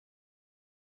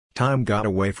Time got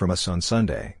away from us on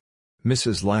Sunday.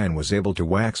 Mrs. Lion was able to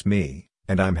wax me,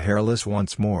 and I'm hairless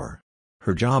once more.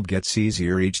 Her job gets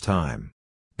easier each time.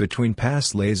 Between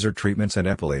past laser treatments and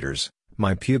epilators,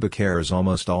 my pubic hair is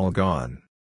almost all gone.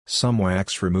 Some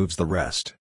wax removes the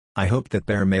rest. I hope that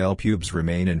bare male pubes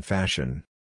remain in fashion.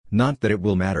 Not that it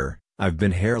will matter, I've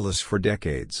been hairless for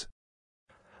decades.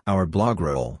 Our blog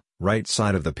roll, right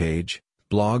side of the page,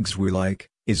 blogs we like,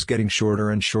 is getting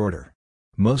shorter and shorter.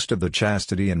 Most of the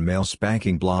chastity and male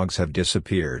spanking blogs have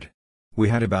disappeared. We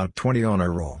had about 20 on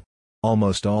our roll.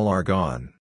 Almost all are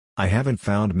gone. I haven't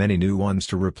found many new ones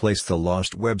to replace the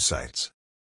lost websites.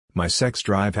 My sex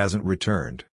drive hasn't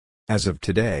returned. As of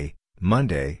today,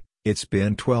 Monday, it's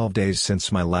been 12 days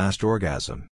since my last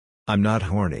orgasm. I'm not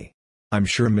horny. I'm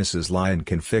sure Mrs. Lion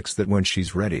can fix that when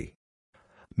she's ready.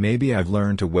 Maybe I've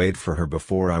learned to wait for her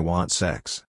before I want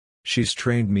sex. She's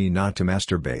trained me not to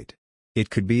masturbate. It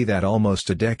could be that almost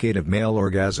a decade of male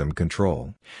orgasm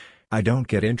control. I don't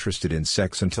get interested in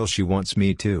sex until she wants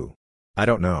me to. I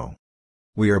don't know.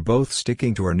 We are both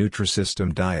sticking to our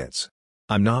Nutrisystem diets.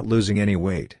 I'm not losing any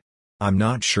weight. I'm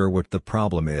not sure what the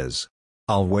problem is.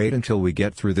 I'll wait until we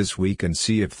get through this week and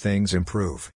see if things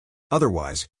improve.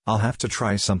 Otherwise, I'll have to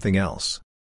try something else.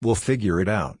 We'll figure it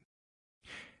out.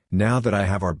 Now that I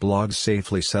have our blog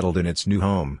safely settled in its new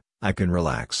home, I can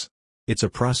relax. It's a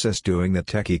process doing the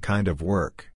techie kind of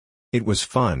work. It was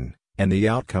fun, and the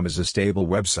outcome is a stable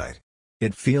website.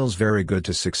 It feels very good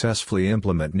to successfully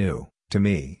implement new, to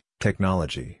me,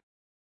 technology.